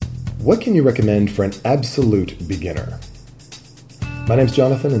What can you recommend for an absolute beginner? My name's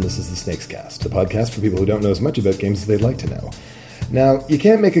Jonathan, and this is the Snakes Cast, a podcast for people who don't know as much about games as they'd like to know. Now, you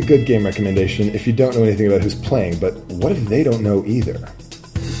can't make a good game recommendation if you don't know anything about who's playing, but what if they don't know either?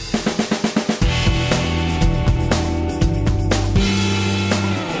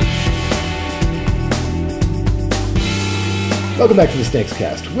 Welcome back to the Snakes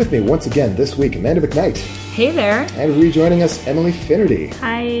Cast. With me once again this week, Amanda McKnight. Hey there. And rejoining us, Emily Finnerty.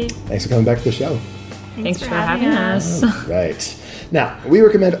 Hi. Thanks for coming back to the show. Thanks for having us. Right. Now, we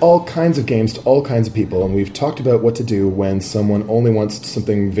recommend all kinds of games to all kinds of people, and we've talked about what to do when someone only wants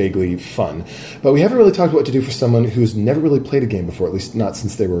something vaguely fun. But we haven't really talked about what to do for someone who's never really played a game before, at least not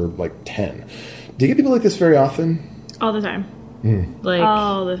since they were, 10. Do you get people like this very often? All the time.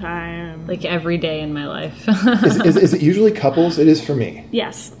 All the time. Like every day in my life. Is it usually couples? It is for me.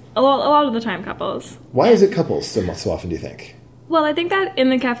 Yes. A lot of the time couples. Why is it couples so often, do you think? Well, I think that in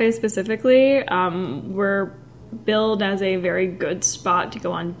the cafe specifically, we're billed as a very good spot to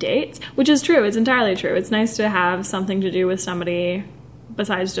go on dates, which is true. It's entirely true. It's nice to have something to do with somebody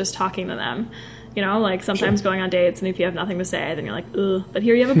besides just talking to them. You know, sometimes Sure. Going on dates, and if you have nothing to say, then you're like, ugh. But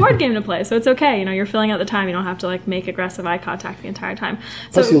here you have a board game to play, so it's okay. You know, you're filling out the time. You don't have to, make aggressive eye contact the entire time.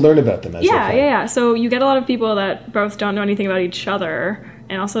 Plus, you learn about them as they play. Yeah. So you get a lot of people that both don't know anything about each other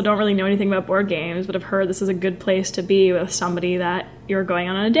and also don't really know anything about board games, but have heard this is a good place to be with somebody that you're going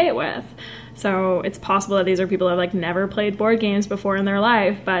on a date with. So it's possible that these are people who have never played board games before in their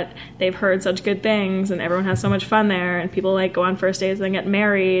life, but they've heard such good things, and everyone has so much fun there, and people go on first dates and then get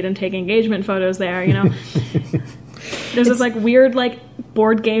married and take engagement photos there. You know, there's this weird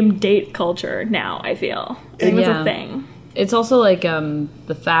board game date culture now. I feel it's a thing. It's also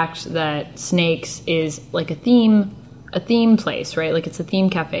the fact that Snakes is a theme place, right? It's a theme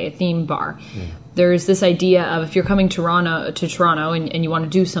cafe, a theme bar. There's this idea of if you're coming to Toronto and you want to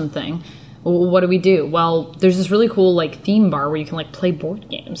do something. What do we do? Well, there's this really cool theme bar where you can play board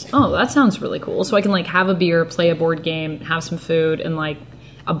games. Oh, that sounds really cool. So I can have a beer, play a board game, have some food, and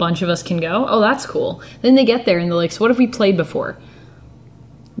a bunch of us can go. Oh, that's cool. Then they get there and they're like, so what have we played before?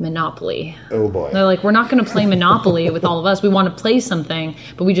 Monopoly. Oh boy. They're like, we're not going to play Monopoly with all of us. We want to play something,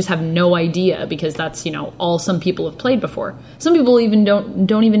 but we just have no idea because that's, all some people have played before. Some people even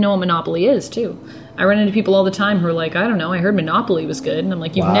don't even know what Monopoly is, too. I run into people all the time who are like, I don't know, I heard Monopoly was good. And I'm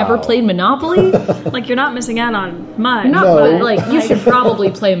like, you've never played Monopoly? You're not missing out on much. No. But you should probably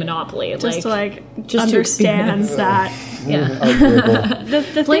play Monopoly. Just to understand that. Yeah.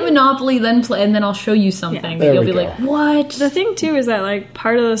 the play Monopoly, then play, and then I'll show you something that you'll be like, what? The thing, too, is that,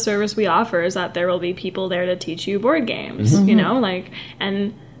 part of the service we offer is that there will be people there to teach you board games, you know?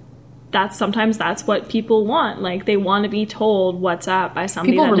 And sometimes that's what people want. They want to be told what's up by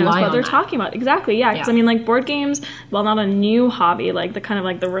somebody that knows what they're talking about. Exactly, yeah. Because, board games, while not a new hobby, the kind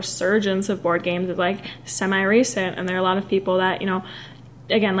of, the resurgence of board games is, semi-recent. And there are a lot of people that,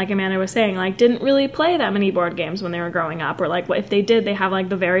 again, like Amanda was saying, didn't really play that many board games when they were growing up. Or, if they did, they have,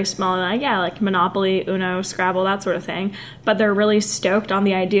 the very small, Monopoly, Uno, Scrabble, that sort of thing. But they're really stoked on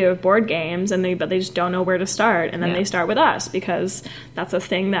the idea of board games, but they just don't know where to start. And then they start with us, because that's a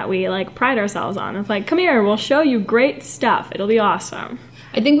thing that we, pride ourselves on. It's come here, we'll show you great stuff. It'll be awesome.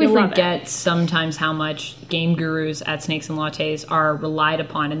 I think we forget sometimes how much game gurus at Snakes and Lattes are relied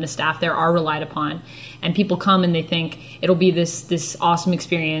upon, and the staff there are relied upon. And people come and they think it'll be this awesome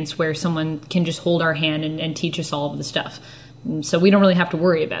experience where someone can just hold our hand and teach us all of the stuff. So we don't really have to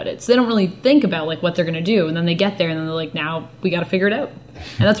worry about it. So they don't really think about what they're going to do. And then they get there and then they're like, now we got to figure it out.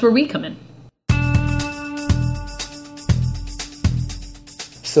 And that's where we come in.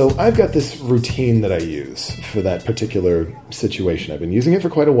 So I've got this routine that I use for that particular situation. I've been using it for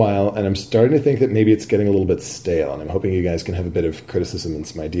quite a while, and I'm starting to think that maybe it's getting a little bit stale, and I'm hoping you guys can have a bit of criticism and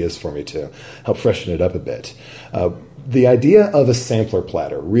some ideas for me to help freshen it up a bit. The idea of a sampler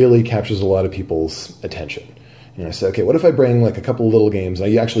platter really captures a lot of people's attention. I say, okay, what if I bring a couple of little games?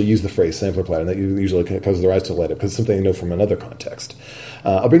 I actually use the phrase sampler platter, and that usually causes their eyes to light up because it's something I know from another context.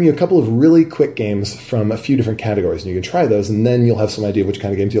 I'll bring you a couple of really quick games from a few different categories, and you can try those, and then you'll have some idea of which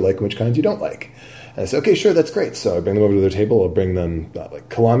kind of games you like and which kinds you don't like. And I say, okay, sure, that's great. So I bring them over to their table. I'll bring them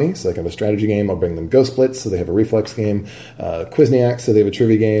Kalami, so they have a strategy game. I'll bring them Go Splits, so they have a reflex game. Quizniac, so they have a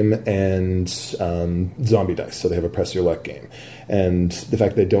trivia game. And Zombie Dice, so they have a press your luck game. And the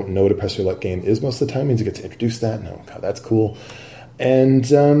fact that they don't know what a press your luck game is most of the time means you get to introduce that. And oh, God, that's cool. And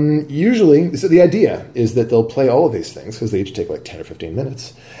usually, so the idea is that they'll play all of these things because they each take 10 or 15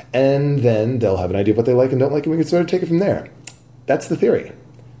 minutes. And then they'll have an idea of what they like and don't like, and we can sort of take it from there. That's the theory.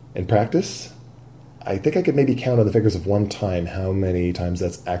 In practice, I think I could maybe count on the fingers of one time how many times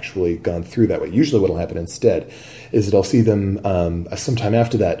that's actually gone through that way. Usually what will happen instead is that I'll see them sometime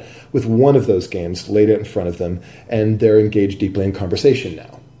after that with one of those games laid out in front of them, and they're engaged deeply in conversation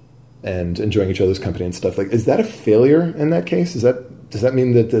now and enjoying each other's company and stuff. Like, is that a failure in that case? Does that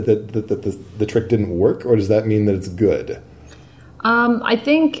mean that the trick didn't work, or does that mean that it's good? I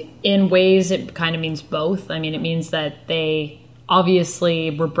think in ways it kind of means both. I mean, it means that they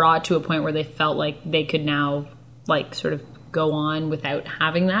obviously were brought to a point where they felt like they could now like sort of go on without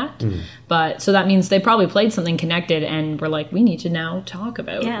having that. But so that means they probably played something connected and were like, we need to now talk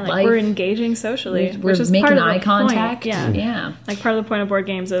about life. We're engaging socially. We're which is making part of eye the contact. Point. Yeah. Like part of the point of board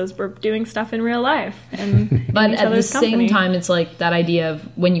games is we're doing stuff in real life. And but each at the other's same company. time, it's like that idea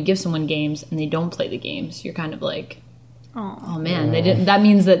of when you give someone games and they don't play the games, you're kind of like, oh man, they didn't. That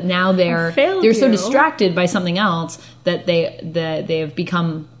means that now they're so you. distracted by something else that they have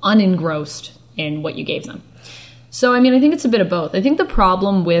become unengrossed in what you gave them. So I mean, I think it's a bit of both. I think the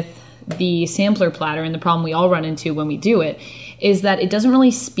problem with the sampler platter and the problem we all run into when we do it is that it doesn't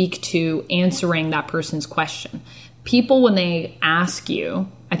really speak to answering that person's question. People, when they ask you,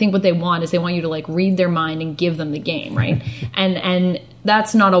 I think what they want is they want you to like read their mind and give them the game, right? and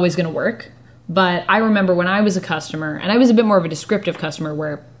that's not always going to work. But I remember when I was a customer, and I was a bit more of a descriptive customer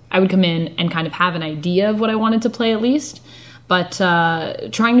where I would come in and kind of have an idea of what I wanted to play at least, but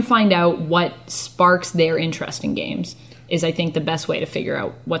trying to find out what sparks their interest in games is, I think, the best way to figure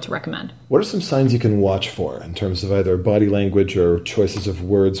out what to recommend. What are some signs you can watch for in terms of either body language or choices of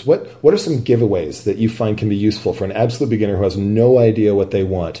words? What are some giveaways that you find can be useful for an absolute beginner who has no idea what they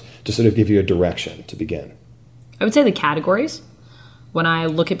want to sort of give you a direction to begin? I would say the categories. When I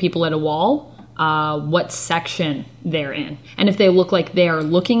look at people at a wall, what section they're in. And if they look like they are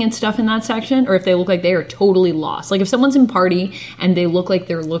looking at stuff in that section, or if they look like they are totally lost. Like if someone's in party and they look like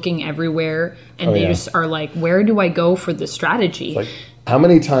they're looking everywhere and just are like, where do I go for the strategy? Like, how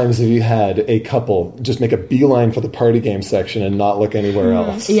many times have you had a couple just make a beeline for the party game section and not look anywhere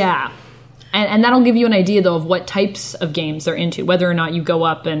else? Yeah. And that'll give you an idea, though, of what types of games they're into, whether or not you go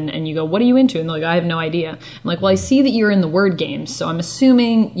up and you go, what are you into? And they're like, I have no idea. I'm like, well, I see that you're in the word games, so I'm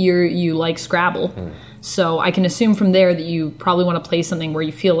assuming you like Scrabble. So I can assume from there that you probably want to play something where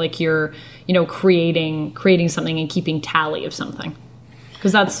you feel like you're, creating something and keeping tally of something.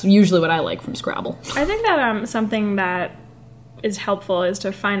 Because that's usually what I like from Scrabble. I think that something that is helpful is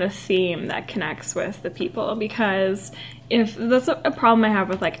to find a theme that connects with the people, because if that's a problem I have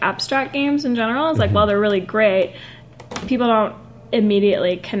with like abstract games in general, it's like, well, they're really great, people don't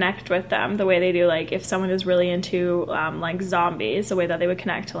immediately connect with them the way they do like if someone is really into like zombies, the way that they would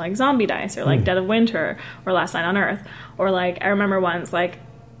connect to like Zombie Dice or like Dead of Winter or Last Night on Earth. Or like I remember once like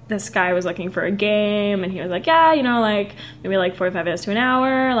this guy was looking for a game and he was like, yeah, like maybe like 45 minutes to an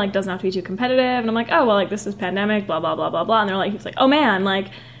hour, like doesn't have to be too competitive. And I'm like, oh, well, like this is pandemic, blah, blah, blah, blah, blah. And they're like, he's like, oh man, like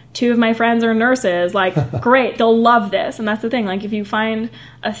 2 of my friends are nurses, like great, they'll love this. And that's the thing, like if you find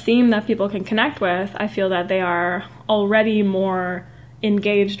a theme that people can connect with, I feel that they are already more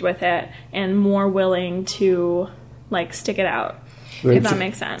engaged with it and more willing to like stick it out. If that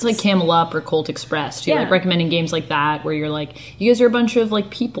makes sense. It's like Camel Up or Colt Express, too. Like recommending games like that where you're like, you guys are a bunch of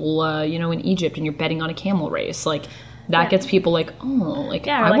like people, in Egypt and you're betting on a camel race. Like that gets people like, oh, like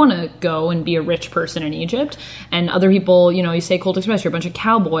I want to go and be a rich person in Egypt. And other people, you say Colt Express, you're a bunch of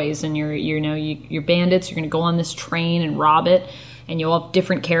cowboys and you're bandits. You're going to go on this train and rob it. And you all have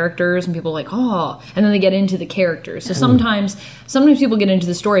different characters, and people are like, oh, and then they get into the characters. So sometimes people get into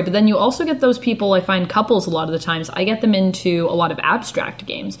the story, but then you also get those people, I find couples a lot of the times, I get them into a lot of abstract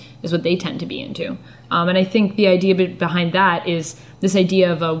games, is what they tend to be into. And I think the idea behind that is this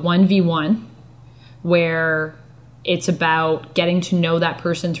idea of a 1v1, where it's about getting to know that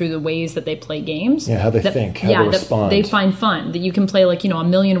person through the ways that they play games. Yeah, how they think, how they respond. They find fun. That you can play like, a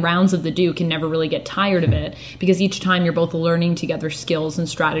million rounds of the Duke and never really get tired of it, because each time you're both learning together skills and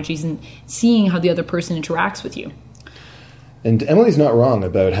strategies and seeing how the other person interacts with you. And Emily's not wrong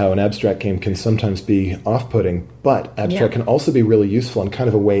about how an abstract game can sometimes be off-putting, but abstract can also be really useful and kind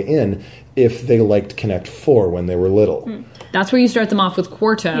of a way in if they liked Connect 4 when they were little. That's where you start them off with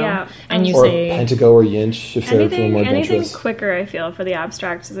Quarto, and you or say Pentago or Yinch if they're feeling more adventurous. Anything quicker, I feel, for the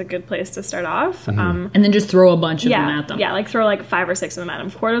abstracts is a good place to start off. And then just throw a bunch of them at them. Yeah, like throw like 5 or 6 of them at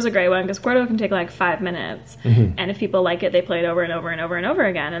them. Quarto's a great one because Quarto can take like 5 minutes, and if people like it, they play it over and over and over and over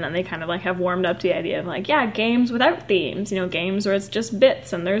again, and then they kind of like have warmed up to the idea of like, games without themes, games where it's just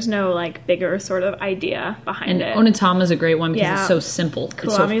bits and there's no like bigger sort of idea behind it. it. Onitama is a great one because Yeah. it's so simple.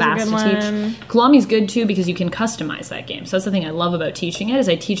 It's so Kulami's a fast good to teach. one. Kulami's good too because you can customize that game. So that's the thing I love about teaching it is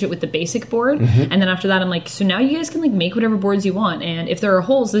I teach it with the basic board, and then after that I'm like, so now you guys can like make whatever boards you want, and if there are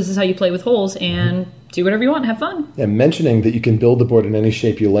holes, this is how you play with holes, and do whatever you want, have fun. Yeah, mentioning that you can build the board in any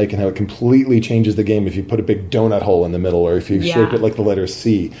shape you like and how it completely changes the game if you put a big donut hole in the middle or if you shape it like the letter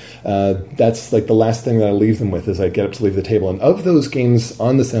C. That's like the last thing that I leave them with as I get up to leave the table. And of those games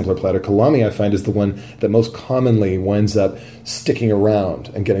on the sampler platter, Kulami I find is the one that most commonly winds up sticking around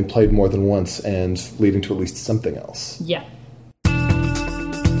and getting played more than once and leading to at least something else. Yeah.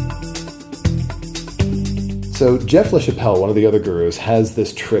 So Jeff LaChapelle, one of the other gurus, has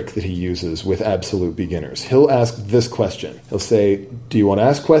this trick that he uses with absolute beginners. He'll ask this question. He'll say, do you want to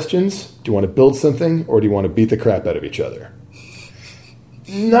ask questions? Do you want to build something? Or do you want to beat the crap out of each other?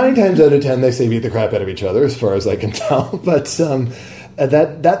 9 times out of 10, they say beat the crap out of each other, as far as I can tell. But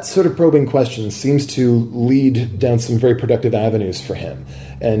that sort of probing question seems to lead down some very productive avenues for him.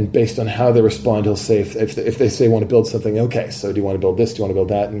 And based on how they respond, he'll say, if they say want to build something, okay, so do you want to build this, do you want to build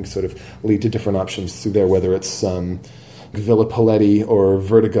that, and sort of lead to different options through there, whether it's Villa Paletti or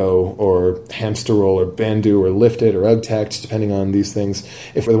Vertigo or Hamster Roll or Bandu or Lifted or Ugtact, depending on these things.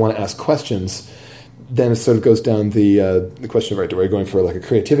 If they want to ask questions, then it sort of goes down the question of, right, are we going for like a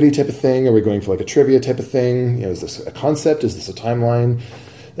creativity type of thing? Are we going for like a trivia type of thing? You know, is this a concept? Is this a timeline?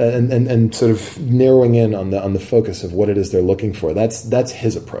 And sort of narrowing in on the focus of what it is they're looking for. That's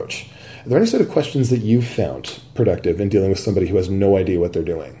his approach. Are there any sort of questions that you've found productive in dealing with somebody who has no idea what they're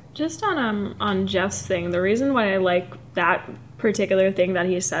doing? Just on Jeff's thing, the reason why I like that particular thing that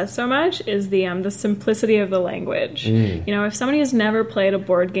he says so much is the simplicity of the language. You know, if somebody has never played a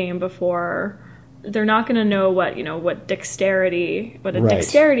board game before, they're not going to know what dexterity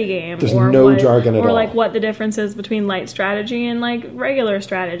game. There's or no jargon at all. Or like what the difference is between light strategy and like regular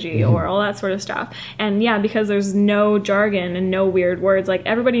strategy or all that sort of stuff. And yeah, because there's no jargon and no weird words, like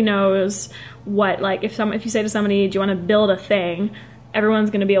everybody knows what, like if you say to somebody, do you want to build a thing?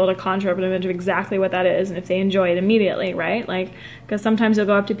 Everyone's going to be able to conjure up an image of exactly what that is, and if they enjoy it immediately, right? Like, because sometimes you'll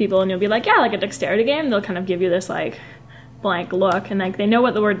go up to people and you'll be like, yeah, like a dexterity game. They'll kind of give you this like blank look, and like they know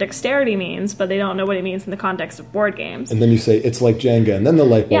what the word dexterity means, but they don't know what it means in the context of board games. And then you say it's like Jenga, and then the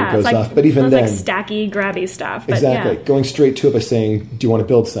light bulb goes like, off. But even then, like stacky, grabby stuff. But exactly, going straight to it by saying, "Do you want to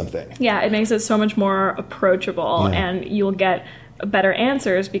build something?" Yeah, it makes it so much more approachable, and you'll get better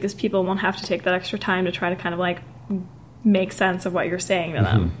answers because people won't have to take that extra time to try to kind of like make sense of what you're saying to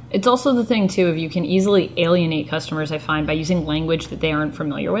them. It's also the thing, too, of you can easily alienate customers, I find, by using language that they aren't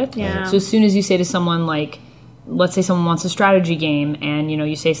familiar with. Yeah. So as soon as you say to someone, like, let's say someone wants a strategy game, and, you know,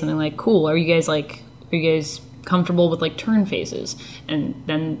 you say something like, cool, are you guys comfortable with, like, turn phases? And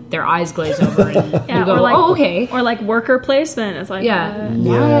then their eyes glaze over, and you go, like, oh, okay. Or, like, worker placement. It's like, Yeah.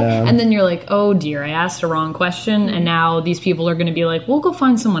 And then you're like, oh, dear, I asked a wrong question, and now these people are going to be like, we'll go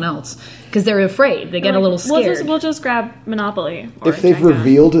find someone else. Because they're afraid. They get a little scared. We'll just grab Monopoly. Or If they've Jenga.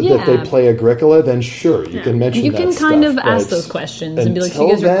 revealed that they play Agricola, then sure, you can mention You that can stuff, kind of but ask those questions and be like, so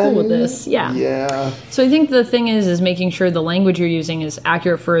you guys until are cool with then, this. Yeah. Yeah. So I think the thing is making sure the language you're using is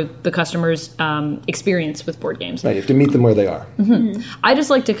accurate for the customer's experience with board games. Right, you have to meet them where they are. I just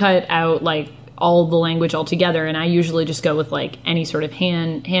like to cut out like all the language altogether, and I usually just go with like any sort of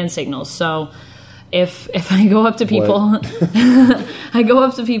hand signals. So if I go up to people, I go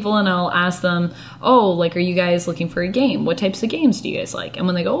up to people and I'll ask them, oh, like, are you guys looking for a game? What types of games do you guys like? And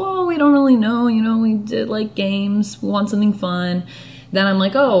when they go, oh, we don't really know, you know, we did like games, we want something fun. Then I'm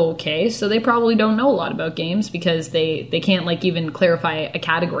like, oh, okay, so they probably don't know a lot about games because they can't, like, even clarify a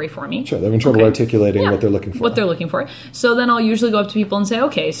category for me. Sure, they're having trouble articulating what they're looking for. What they're looking for. So then I'll usually go up to people and say,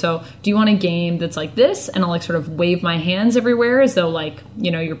 okay, so do you want a game that's like this? And I'll, like, sort of wave my hands everywhere as though, like, you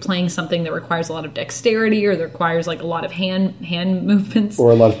know, you're playing something that requires a lot of dexterity or that requires, like, a lot of hand movements.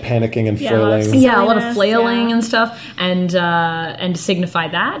 Or a lot of panicking and flailing. Yeah, a lot of flailing and stuff, and to signify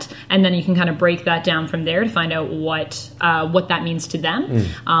that, and then you can kind of break that down from there to find out what that means to them.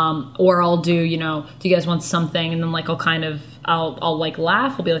 Or I'll do, you know, do you guys want something, and then like I'll like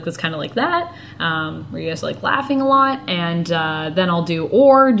laugh. I'll be like, that's kind of like that. Where you guys like laughing a lot, and then I'll do,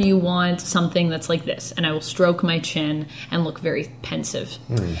 or do you want something that's like this? And I will stroke my chin and look very pensive.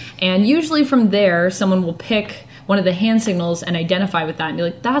 And usually from there, someone will pick one of the hand signals and identify with that and be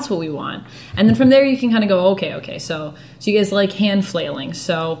like, that's what we want. And then from there you can kind of go, okay, so you guys like hand flailing.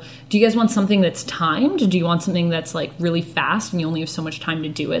 So do you guys want something that's timed? Do you want something that's like really fast and you only have so much time to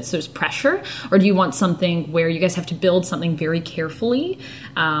do it, so there's pressure? Or do you want something where you guys have to build something very carefully?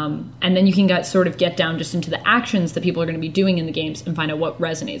 And then you can get down just into the actions that people are going to be doing in the games and find out what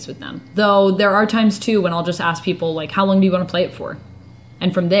resonates with them. Though there are times too when I'll just ask people, like, how long do you want to play it for?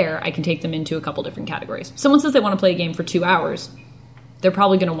 And from there, I can take them into a couple different categories. Someone says they want to play a game for 2 hours. They're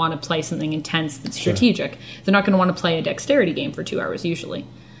probably going to want to play something intense that's strategic. They're not going to want to play a dexterity game for 2 hours usually.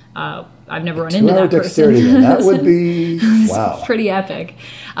 I've never run into that dexterity person. Game. That would be, wow. Pretty epic.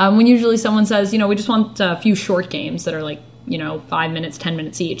 When usually someone says, we just want a few short games that are like, 5 minutes, 10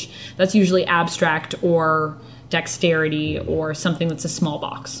 minutes each. That's usually abstract or dexterity or something that's a small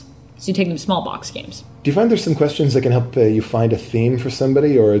box. So you take them to small box games. Do you find there's some questions that can help you find a theme for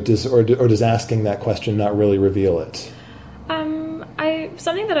somebody, or does asking that question not really reveal it?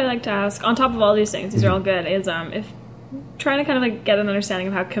 Something that I like to ask, on top of all these things, these are all good, is if trying to kind of like get an understanding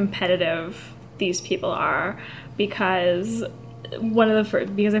of how competitive these people are, because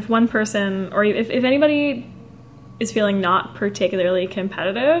if one person, or if anybody is feeling not particularly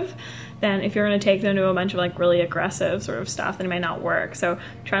competitive, then if you're going to take them to a bunch of like really aggressive sort of stuff, then it might not work. So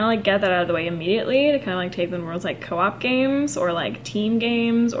trying to like get that out of the way immediately to kind of like take them towards like co-op games or like team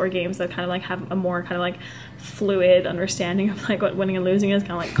games or games that kind of like have a more kind of like fluid understanding of like what winning and losing is,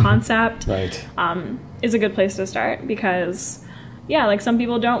 kind of like concept, right, is a good place to start. Because like some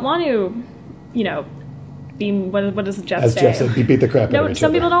people don't want to, be, what does Jeff As say? Jeff said, beat the crap out of each other.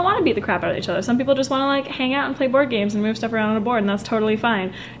 Some people don't want to beat the crap out of each other. Some people just want to like hang out and play board games and move stuff around on a board, and that's totally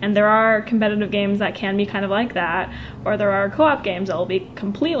fine. And there are competitive games that can be kind of like that, or there are co-op games that will be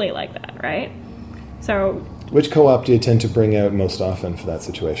completely like that, right? So which co-op do you tend to bring out most often for that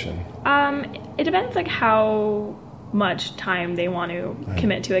situation? It depends like how much time they want to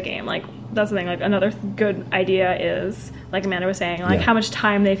commit to a game. Like that's the thing, like another good idea is, like Amanda was saying, like how much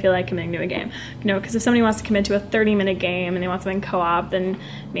time they feel like committing to a game. Because if somebody wants to commit to a 30-minute game and they want something co-op, then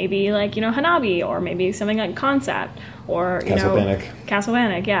maybe like, Hanabi, or maybe something like Concept, or,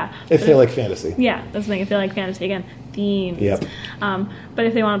 Castlevanic, yeah. If they like fantasy. Yeah, that's the thing, if they like fantasy, again, themes. Yep. But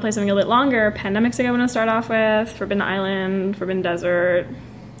if they want to play something a little bit longer, Pandemic's a good one to start off with, Forbidden Island, Forbidden Desert,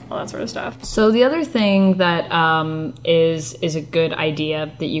 all that sort of stuff. So the other thing that is a good idea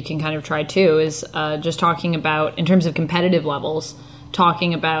that you can kind of try too is just talking about, in terms of competitive levels,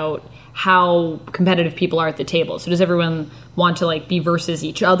 talking about how competitive people are at the table. So does everyone want to like be versus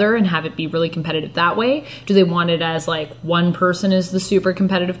each other and have it be really competitive that way? Do they want it as like one person is the super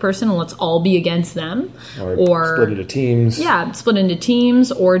competitive person and let's all be against them? Or split into teams. Yeah, split into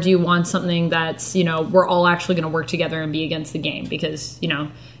teams. Or do you want something that's, we're all actually going to work together and be against the game? Because,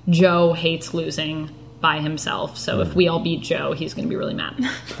 Joe hates losing by himself. So if we all beat Joe, he's going to be really mad.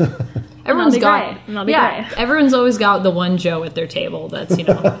 Everyone's everyone's always got the one Joe at their table that's,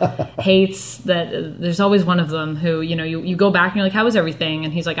 hates that. There's always one of them who, you go back and you're like, how was everything?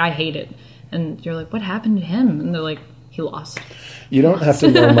 And he's like, I hate it. And you're like, what happened to him? And they're like, he lost. You don't have to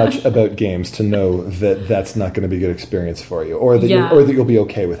know much about games to know that that's not going to be a good experience for you, or that you'll be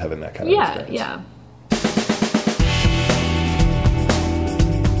okay with having that kind of experience. Yeah.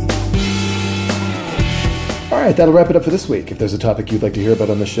 All right, that'll wrap it up for this week. If there's a topic you'd like to hear about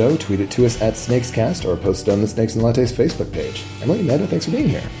on the show, tweet it to us at SnakesCast or post it on the Snakes and Lattes Facebook page. Emily, Amanda, thanks for being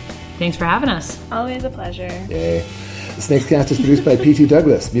here. Thanks for having us. Always a pleasure. Yay. The Snakescast is produced by P.T.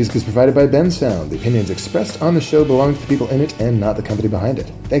 Douglas. Music is provided by Ben Sound. The opinions expressed on the show belong to the people in it and not the company behind it.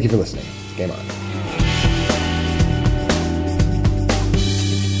 Thank you for listening. Game on.